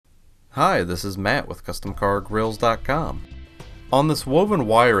Hi, this is Matt with customcargrills.com. On this woven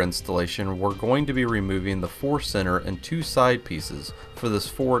wire installation, we're going to be removing the 4 center and 2 side pieces for this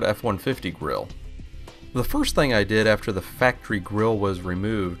Ford F-150 grill. The first thing I did after the factory grill was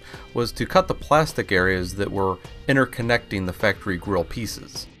removed was to cut the plastic areas that were interconnecting the factory grill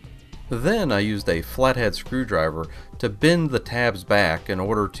pieces. Then I used a flathead screwdriver to bend the tabs back in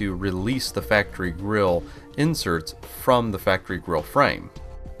order to release the factory grill inserts from the factory grill frame.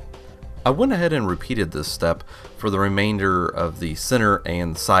 I went ahead and repeated this step for the remainder of the center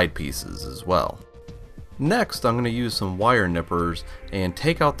and side pieces as well. Next, I'm going to use some wire nippers and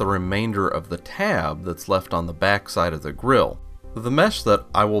take out the remainder of the tab that's left on the back side of the grill. The mesh that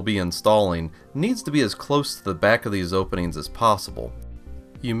I will be installing needs to be as close to the back of these openings as possible.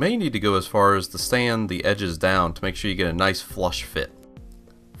 You may need to go as far as to sand the edges down to make sure you get a nice flush fit.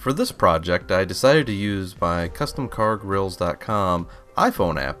 For this project, I decided to use my customcargrills.com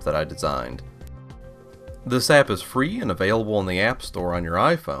iPhone app that I designed. This app is free and available in the App Store on your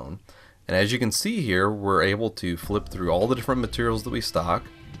iPhone, and as you can see here, we're able to flip through all the different materials that we stock.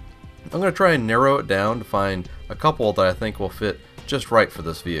 I'm going to try and narrow it down to find a couple that I think will fit just right for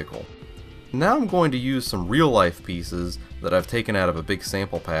this vehicle. Now I'm going to use some real-life pieces that I've taken out of a big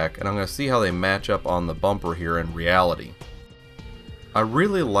sample pack, and I'm going to see how they match up on the bumper here in reality. I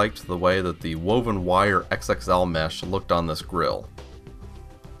really liked the way that the woven wire XXL mesh looked on this grill.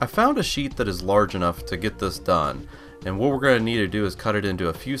 I found a sheet that is large enough to get this done, and what we're going to need to do is cut it into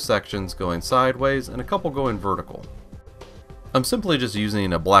a few sections going sideways and a couple going vertical. I'm simply just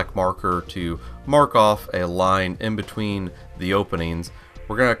using a black marker to mark off a line in between the openings.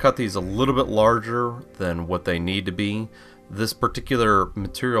 We're going to cut these a little bit larger than what they need to be. This particular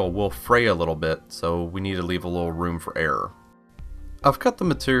material will fray a little bit, so we need to leave a little room for error. I've cut the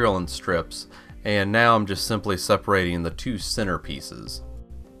material in strips, and now I'm just simply separating the 2 center pieces.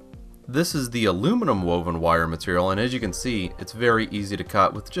 This is the aluminum woven wire material, and as you can see, it's very easy to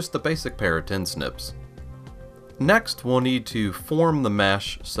cut with just a basic pair of tin snips. Next, we'll need to form the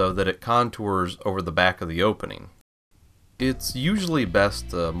mesh so that it contours over the back of the opening. It's usually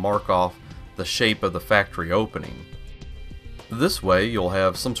best to mark off the shape of the factory opening. This way, you'll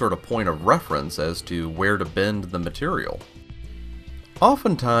have some sort of point of reference as to where to bend the material.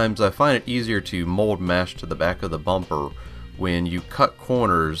 Oftentimes, I find it easier to mold mesh to the back of the bumper when you cut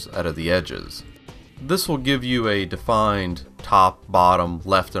corners out of the edges. This will give you a defined top, bottom,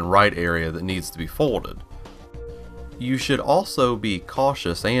 left, and right area that needs to be folded. You should also be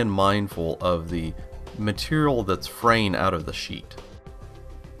cautious and mindful of the material that's fraying out of the sheet.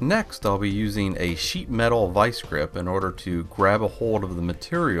 Next, I'll be using a sheet metal vice grip in order to grab a hold of the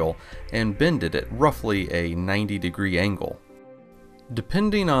material and bend it at roughly a 90-degree angle.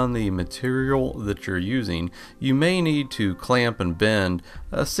 Depending on the material that you're using, you may need to clamp and bend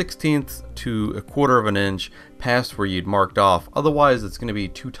a 1/16 to 1/4 of an inch past where you'd marked off, otherwise it's going to be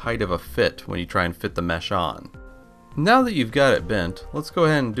too tight of a fit when you try and fit the mesh on. Now that you've got it bent, let's go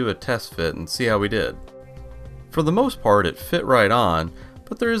ahead and do a test fit and see how we did. For the most part, it fit right on,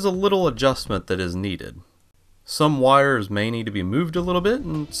 but there is a little adjustment that is needed. Some wires may need to be moved a little bit,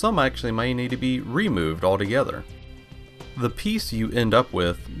 and some actually may need to be removed altogether. The piece you end up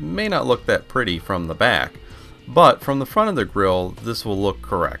with may not look that pretty from the back, but from the front of the grill, this will look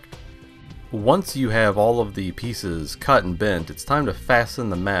correct. Once you have all of the pieces cut and bent, it's time to fasten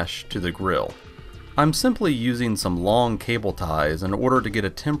the mesh to the grill. I'm simply using some long cable ties in order to get a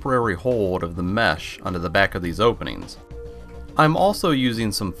temporary hold of the mesh onto the back of these openings. I'm also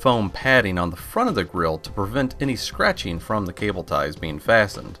using some foam padding on the front of the grill to prevent any scratching from the cable ties being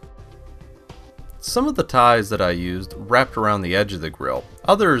fastened. Some of the ties that I used wrapped around the edge of the grill.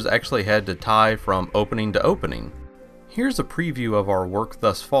 Others actually had to tie from opening to opening. Here's a preview of our work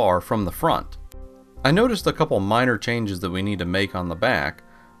thus far from the front. I noticed a couple minor changes that we need to make on the back,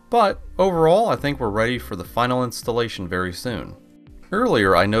 but overall I think we're ready for the final installation very soon.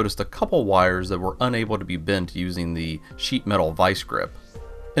 Earlier I noticed a couple wires that were unable to be bent using the sheet metal vice grip.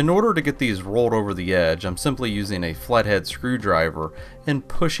 In order to get these rolled over the edge, I'm simply using a flathead screwdriver and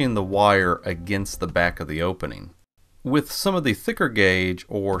pushing the wire against the back of the opening. With some of the thicker gauge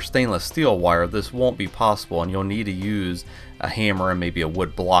or stainless steel wire, this won't be possible, and you'll need to use a hammer and maybe a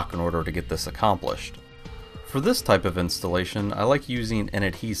wood block in order to get this accomplished. For this type of installation, I like using an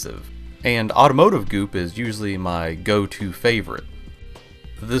adhesive, and automotive goop is usually my go-to favorite.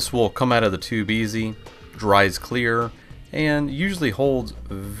 This will come out of the tube easy, dries clear, and usually holds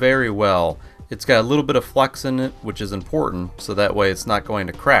very well. It's got a little bit of flex in it, which is important, so that way it's not going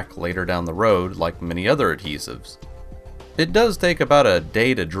to crack later down the road like many other adhesives. It does take about a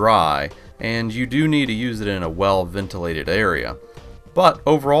day to dry, and you do need to use it in a well-ventilated area. But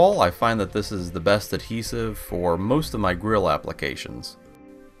overall, I find that this is the best adhesive for most of my grill applications.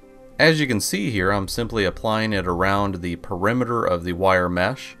 As you can see here, I'm simply applying it around the perimeter of the wire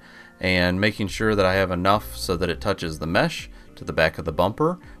mesh and making sure that I have enough so that it touches the mesh to the back of the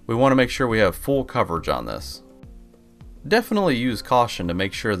bumper. We want to make sure we have full coverage on this. Definitely use caution to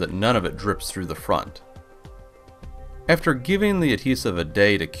make sure that none of it drips through the front. After giving the adhesive a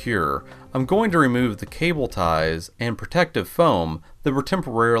day to cure, I'm going to remove the cable ties and protective foam that were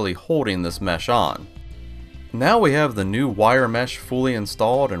temporarily holding this mesh on. Now we have the new wire mesh fully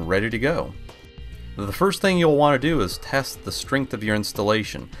installed and ready to go. The first thing you'll want to do is test the strength of your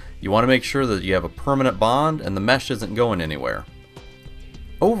installation. You want to make sure that you have a permanent bond and the mesh isn't going anywhere.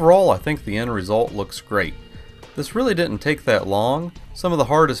 Overall, I think the end result looks great. This really didn't take that long. Some of the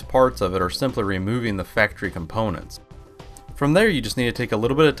hardest parts of it are simply removing the factory components. From there, you just need to take a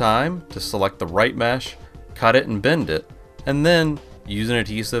little bit of time to select the right mesh, cut it and bend it, and then use an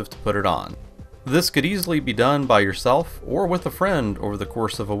adhesive to put it on. This could easily be done by yourself or with a friend over the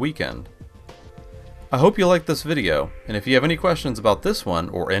course of a weekend. I hope you liked this video, and if you have any questions about this one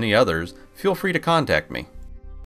or any others, feel free to contact me.